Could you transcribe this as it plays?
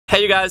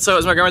Hey you guys, so it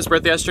was my grandma's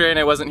birthday yesterday and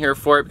I wasn't here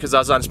for it because I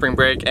was on spring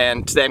break,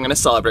 and today I'm gonna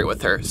celebrate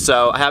with her.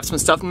 So I have some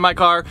stuff in my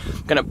car,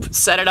 I'm gonna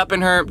set it up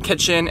in her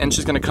kitchen, and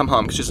she's gonna come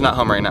home because she's not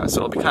home right now, so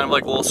it'll be kind of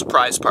like a little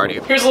surprise party.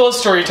 Here's a little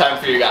story time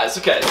for you guys.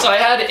 Okay, so I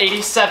had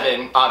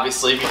 87,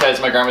 obviously,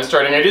 because my grandma's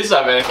turning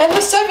 87, and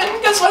the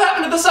 7, guess what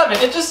happened to the 7?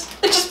 It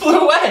just blew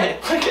away.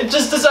 Like, it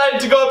just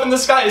decided to go up in the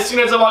sky as soon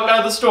as I walked out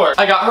of the store.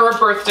 I got her a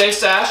birthday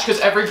sash, because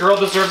every girl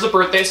deserves a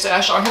birthday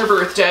sash on her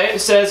birthday.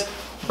 It says,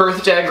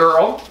 birthday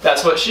girl.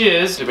 That's what she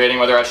is. Debating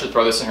whether I should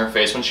throw this in her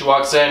face when she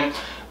walks in,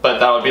 but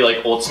that would be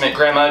like ultimate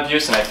grandma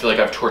abuse, and I feel like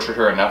I've tortured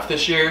her enough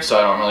this year, so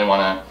I don't really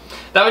want to.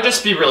 That would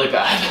just be really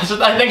bad.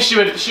 I think she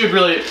would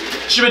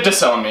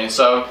disown me.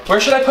 So where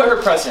should I put her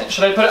present?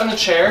 Should I put it on the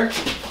chair?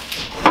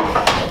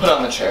 I'll put it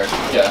on the chair.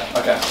 Yeah.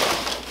 Okay.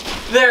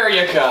 There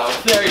you go.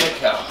 There you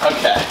go.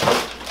 Okay.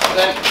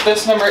 Then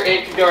this number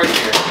 8 could go right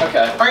here.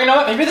 Okay. Or you know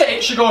what? Maybe the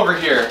 8 should go over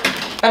here.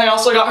 And I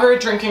also got her a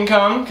drinking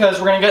cone because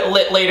we're gonna get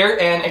lit later,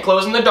 and it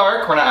glows in the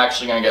dark. We're not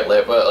actually gonna get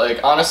lit, but like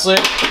honestly,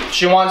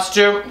 she wants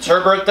to. It's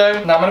her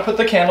birthday. Now I'm gonna put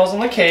the candles on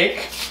the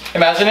cake.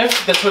 Imagine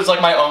if this was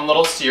like my own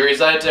little series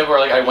that I did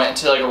where like I went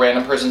to like a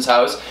random person's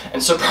house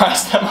and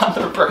surprised them on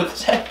their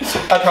birthday.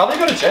 I'd probably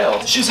go to jail.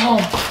 She's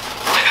home.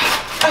 Oh my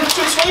God. I'm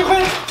too sweet.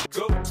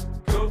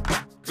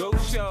 Go,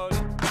 shorty.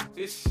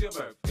 It's your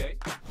birthday.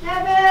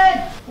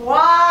 Kevin!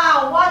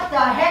 Wow, what the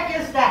heck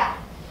is that?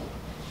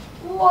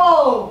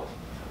 Whoa!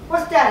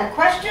 What's that, a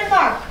question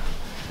mark?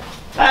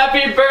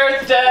 Happy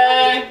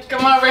birthday!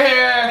 Come over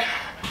here.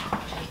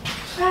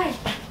 Right.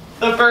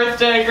 The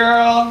birthday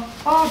girl.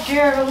 Oh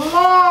dear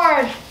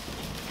Lord!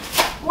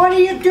 What are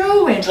you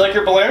doing? Would you like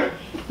your balloon?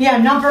 Yeah,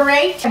 number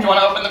 8. You want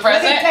to open the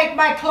present? Let me take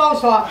my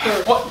clothes off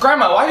first. What,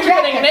 Grandma, why are you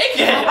getting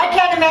naked? I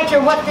can't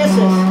imagine what this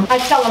is. I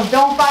tell them,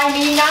 don't buy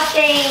me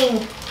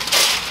nothing.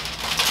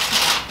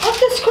 What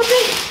this could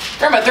be?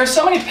 Grandma, there's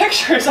so many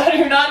pictures, I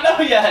do not know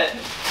yet.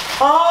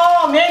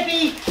 Oh,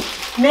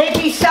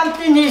 maybe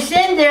something is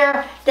in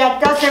there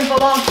that doesn't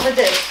belong to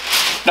this.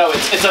 No,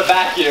 it's a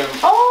vacuum.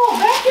 Oh,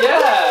 vacuum Yeah.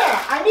 cleaner.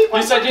 I need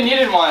one. You said you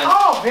needed one.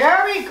 Oh,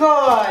 very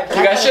good.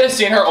 You guys should have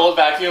seen her old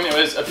vacuum. It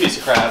was a piece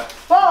of crap.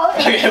 Well,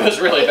 It was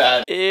really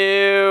bad.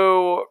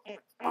 Ew.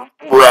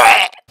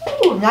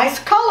 ooh, nice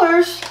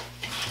colors.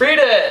 Read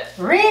it.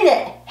 Read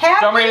it.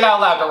 Don't read it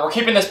out loud, but we're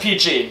keeping this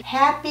PG.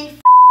 Happy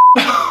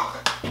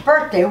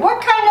birthday.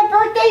 What kind of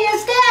birthday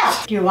is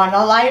that? Do you want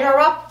to light her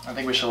up? I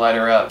think we should light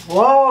her up.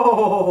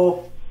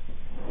 Whoa.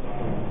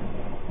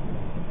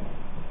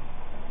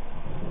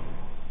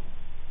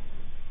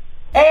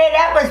 Hey,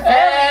 that was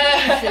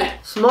very easy.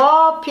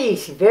 Small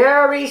piece,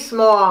 very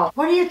small.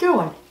 What are you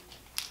doing?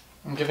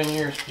 I'm giving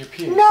you your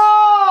piece.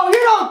 No, you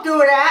don't do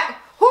that.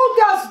 Who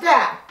does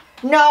that?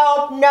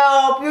 Nope,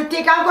 nope. You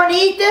think I'm going to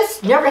eat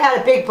this? Never had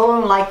a big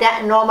balloon like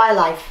that in all my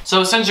life.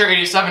 So since you're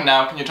 87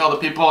 now, can you tell the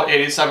people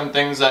 87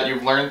 things that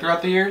you've learned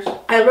throughout the years?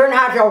 I learned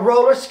how to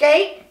roller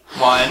skate.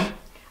 1.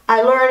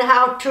 I learned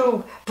how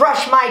to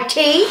brush my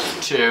teeth.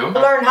 2. I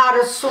learned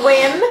how to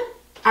swim.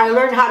 I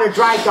learned how to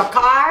drive the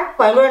car.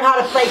 I learned how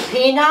to play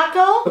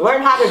pinochle. I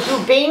learned how to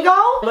do bingo.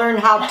 I learned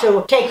how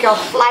to take a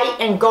flight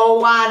and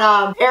go on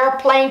an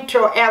airplane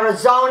to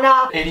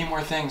Arizona. 80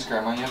 more things,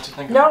 Grandma. You have to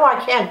think of No,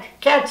 I can't.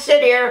 Can't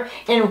sit here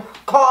and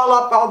call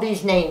up all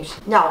these names.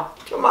 No,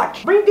 too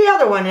much. Bring the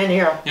other one in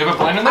here. You have a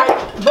balloon in there?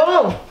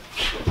 Balloon.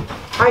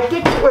 I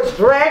think it was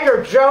Greg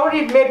or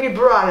Jody maybe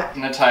brought it.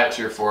 I'm gonna tie it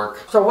to your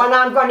fork. So when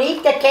I'm going to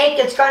eat the cake,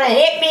 it's going to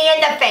hit me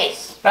in the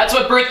face. That's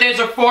what birthdays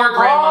are for,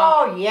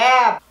 Grandma. Oh,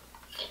 yeah.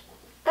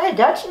 Hey,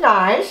 that's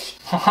nice.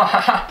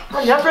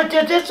 I never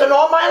did this in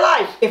all my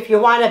life. If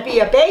you want to be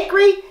a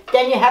bakery,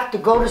 then you have to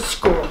go to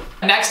school.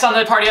 Next on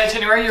the party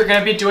itinerary, you're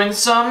gonna be doing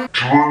some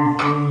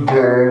Drinking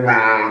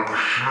donation.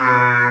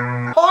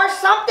 Pour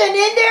something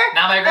in there,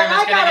 Now my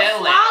grandma's and I gonna get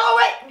gotta lit. swallow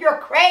it? You're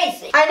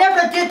crazy. I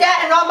never did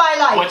that in all my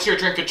life. What's your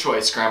drink of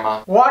choice,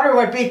 Grandma? Water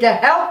would be the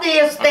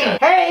healthiest thing.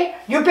 Okay. Hey,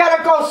 you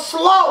better go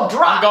slow,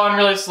 drop. I'm going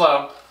really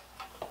slow.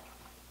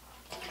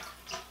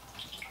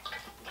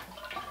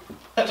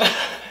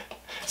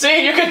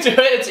 See, you can do it.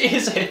 It's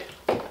easy.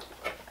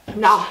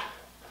 No.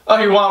 Oh,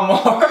 you want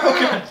more?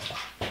 Okay.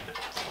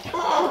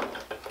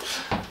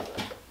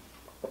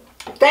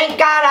 Thank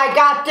God I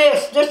got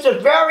this. This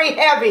is very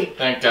heavy.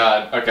 Thank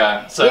God.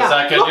 Okay. So Yeah, is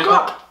that good?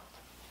 look.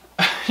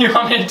 You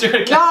want me to do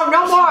it again? No,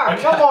 no more,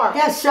 Okay. no more.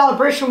 That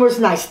celebration was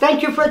nice.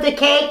 Thank you for the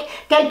cake.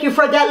 Thank you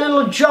for that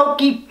little joke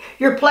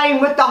you're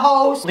playing with the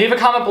hose. Leave a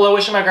comment below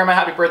wishing my grandma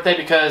happy birthday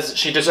because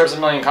she deserves a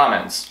million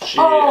comments. She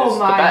Oh is the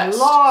my best.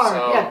 Lord.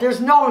 So. Yeah, there's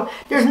no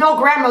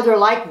grandmother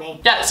like me.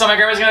 Yeah, so my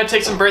grandma's gonna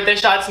take some birthday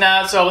shots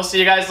now, so we'll see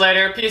you guys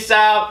later. Peace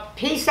out.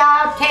 Peace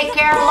out. Take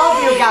care.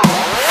 Love you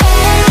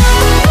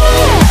guys.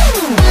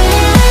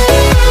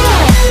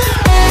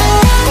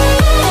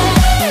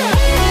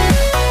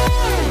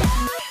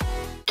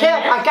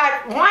 Kev, I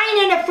got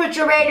wine in the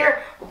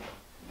refrigerator.